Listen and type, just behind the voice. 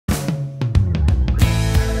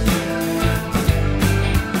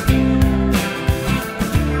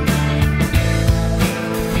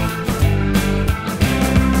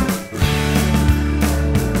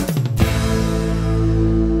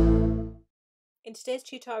In today's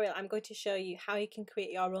tutorial, I'm going to show you how you can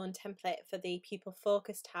create your own template for the Pupil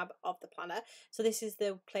Focus tab of the planner. So this is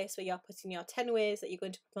the place where you're putting your 10 ways that you're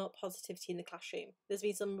going to promote positivity in the classroom. There's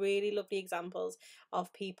been some really lovely examples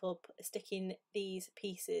of people sticking these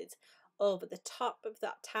pieces over the top of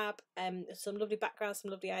that tab. Some lovely backgrounds,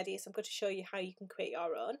 some lovely ideas. I'm going to show you how you can create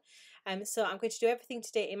your own. So I'm going to do everything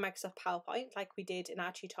today in Microsoft PowerPoint like we did in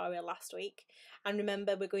our tutorial last week. And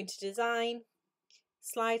remember, we're going to design,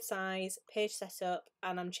 slide size, page setup,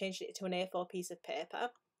 and I'm changing it to an A4 piece of paper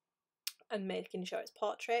and making sure it's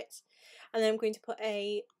portrait. And then I'm going to put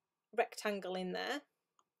a rectangle in there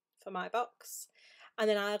for my box, and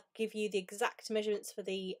then I'll give you the exact measurements for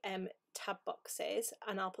the tab boxes,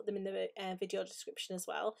 and I'll put them in the video description as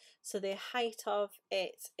well. So the height of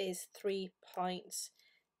it is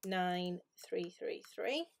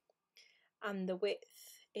 3.9333 and the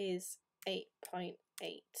width is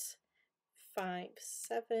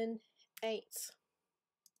 8.8578.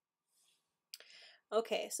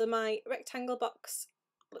 Okay, so my rectangle box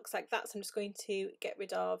looks like that, so I'm just going to get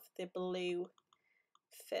rid of the blue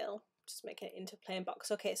fill, just making it into a plain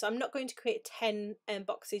box. Okay, so I'm not going to create 10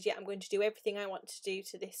 boxes yet. I'm going to do everything I want to do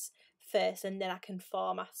to this first, and then I can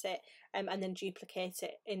format it and then duplicate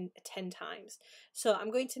it in 10 times. So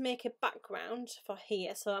I'm going to make a background for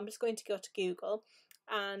here. So I'm just going to go to Google,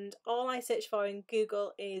 and all I search for in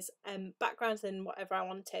Google is backgrounds and whatever I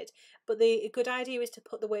wanted. But the good idea is to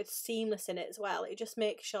put the word seamless in it as well. It just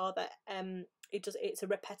makes sure that it's a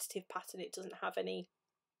repetitive pattern. It doesn't have any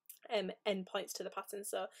endpoints to the pattern,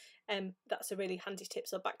 so that's a really handy tip.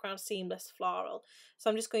 So background seamless floral. So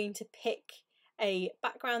I'm just going to pick a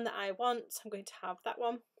background that I want. I'm going to have that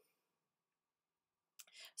one.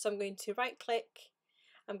 So I'm going to right click,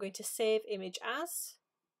 I'm going to save image as,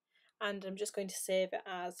 and I'm just going to save it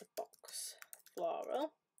as box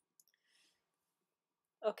floral.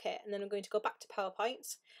 Okay, and then I'm going to go back to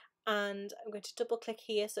PowerPoint, and I'm going to double click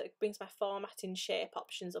here so it brings my formatting shape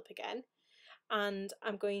options up again. And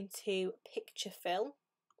I'm going to picture fill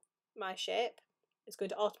my shape. It's going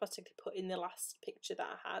to automatically put in the last picture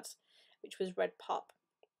that I had, which was red pop.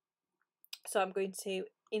 So I'm going to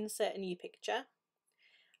insert a new picture,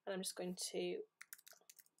 and I'm just going to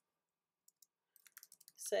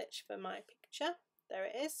search for my picture. There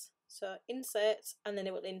it is. So insert, and then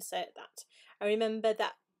it will insert that. And remember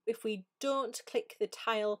that if we don't click the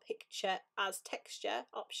tile picture as texture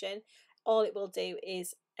option, all it will do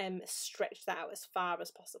is stretch that out as far as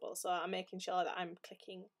possible. So I'm making sure that I'm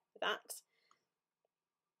clicking that.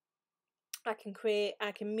 I can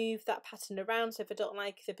move that pattern around. So if I don't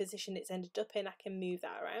like the position it's ended up in, I can move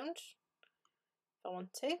that around if I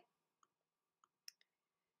want to.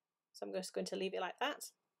 So I'm just going to leave it like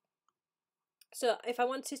that. So if I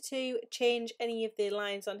wanted to change any of the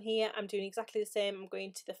lines on here, I'm doing exactly the same. I'm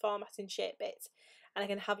going to the formatting shape bit, and I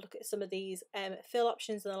can have a look at some of these fill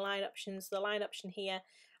options and the line options. The line option here,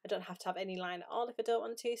 I don't have to have any line at all if I don't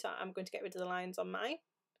want to, so I'm going to get rid of the lines on mine.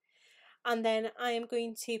 And then I am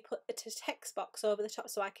going to put a text box over the top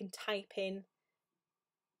so I can type in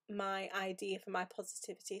my idea for my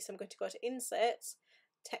positivity. So I'm going to go to Insert,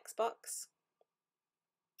 Text Box.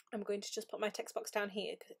 I'm going to just put my text box down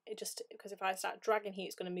here because if I start dragging here,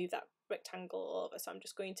 it's going to move that rectangle over. So I'm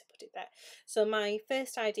just going to put it there. So my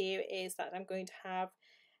first idea is that I'm going to have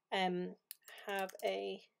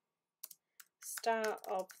a star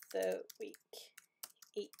of the week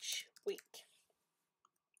each week.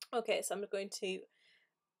 Okay, so I'm going to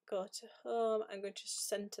go to home. I'm going to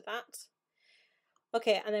center that.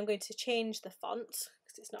 Okay, and then I'm going to change the font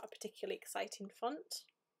because it's not a particularly exciting font.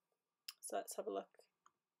 So let's have a look.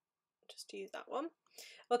 Just use that one.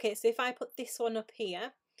 Okay, so if I put this one up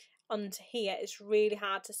here onto here, it's really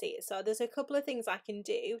hard to see it. So there's a couple of things I can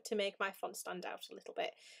do to make my font stand out a little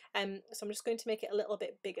bit. So I'm just going to make it a little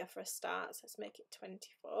bit bigger for a start. So let's make it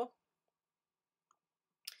 24.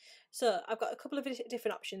 So I've got a couple of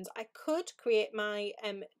different options. I could create my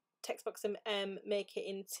text box and make it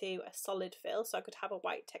into a solid fill, so I could have a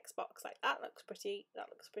white text box like that. That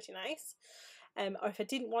looks pretty nice. Or if I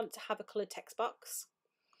didn't want to have a coloured text box,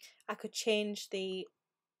 I could change the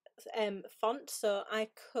font. So I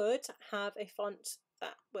could have a font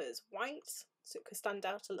that was white, so it could stand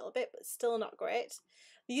out a little bit, but still not great.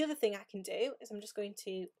 The other thing I can do is I'm just going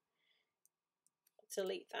to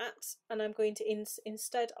delete that, and I'm going to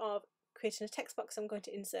instead of creating a text box, I'm going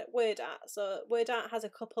to insert word art. So word art has a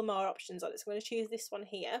couple more options on it, so I'm going to choose this one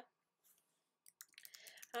here.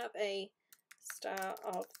 Have a star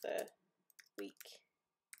of the week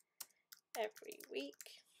every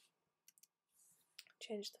week.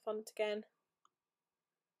 Change the font again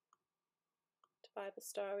to Bible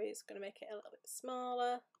Stories. Going to make it a little bit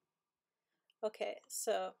smaller. Okay,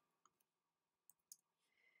 so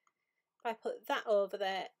if I put that over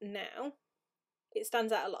there now, it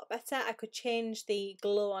stands out a lot better. I could change the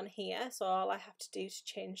glow on here, so all I have to do to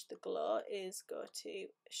change the glow is go to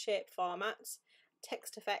shape formats,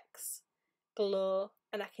 text effects, glow,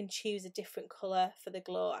 and I can choose a different colour for the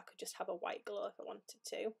glow. I could just have a white glow if I wanted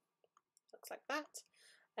to. Looks like that.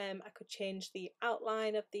 I could change the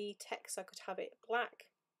outline of the text. I could have it black.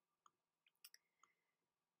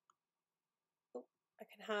 Oh,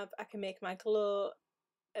 I can make my glow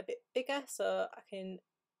a bit bigger, so I can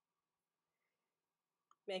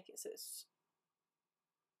make it so it's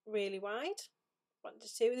really wide. Wanted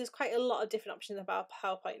to. There's quite a lot of different options about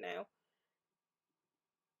PowerPoint now.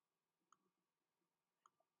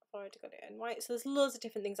 I've already got it in white, so there's loads of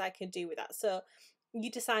different things I can do with that. So you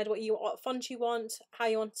decide what font you want, how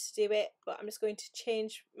you want to do it, but I'm just going to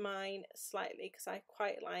change mine slightly because I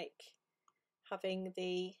quite like having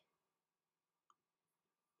the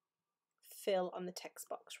fill on the text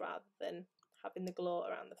box rather than having the glow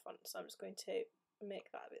around the font. So I'm just going to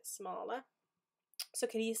make that a bit smaller. So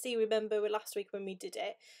can you see, remember last week when we did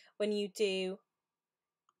it, when you do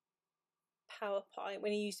PowerPoint,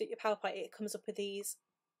 when you use your PowerPoint, it comes up with these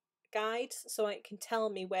guides, so it can tell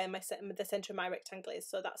me where the centre of my rectangle is.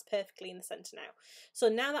 So that's perfectly in the centre now. So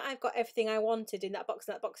now that I've got everything I wanted in that box,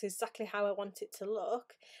 and that box is exactly how I want it to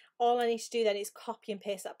look, all I need to do then is copy and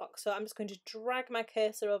paste that box. So I'm just going to drag my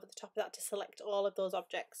cursor over the top of that to select all of those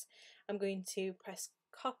objects. I'm going to press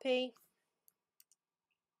copy,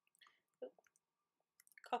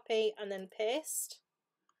 and then paste,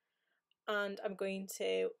 and I'm going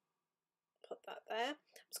to put that there.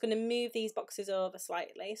 I'm just going to move these boxes over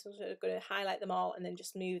slightly, so I'm going to highlight them all and then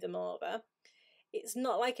just move them over. It's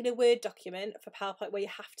not like in a Word document for PowerPoint where you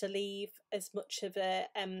have to leave as much of a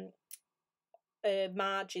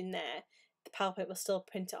margin there. The PowerPoint will still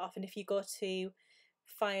print it off, and if you go to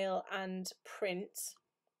File and Print,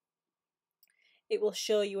 it will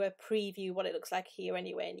show you a preview what it looks like here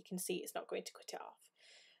anyway, and you can see it's not going to cut it off.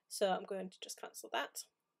 So I'm going to just cancel that,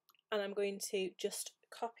 and I'm going to just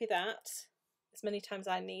copy that as many times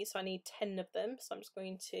as I need. So I need 10 of them, so I'm just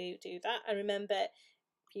going to do that. And remember,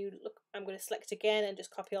 if you look, I'm going to select again and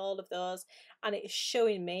just copy all of those, and it is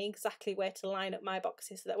showing me exactly where to line up my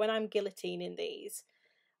boxes so that when I'm guillotining these,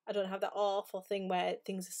 I don't have that awful thing where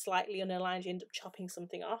things are slightly unaligned, you end up chopping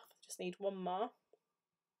something off. I just need one more.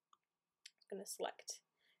 I'm going to select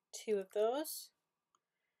 2 of those.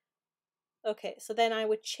 Okay, so then I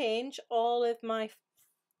would change all of my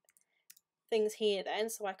things here then,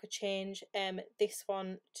 so I could change this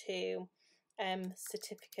one to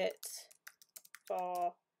certificate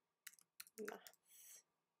for math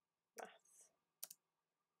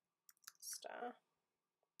star.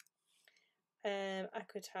 I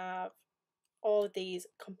could have all of these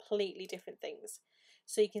completely different things.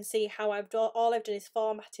 So you can see how all I've done is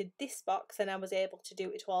formatted this box, and I was able to do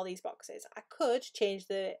it to all these boxes. I could change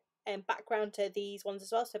the background to these ones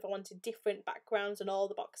as well. So if I wanted different backgrounds on all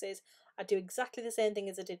the boxes, I'd do exactly the same thing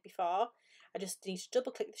as I did before. I just need to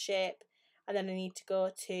double click the shape, and then I need to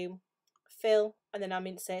go to fill, and then I'm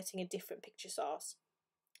inserting a different picture source.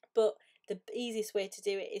 But the easiest way to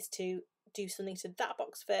do it is to do something to that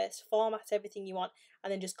box first, format everything you want,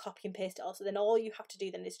 and then just copy and paste it all. So then all you have to do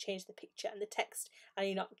then is change the picture and the text, and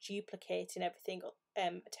you're not duplicating everything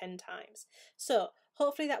 10 times. So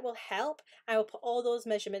hopefully that will help. I will put all those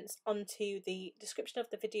measurements onto the description of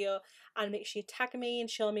the video, and make sure you tag me and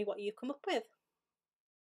show me what you've come up with.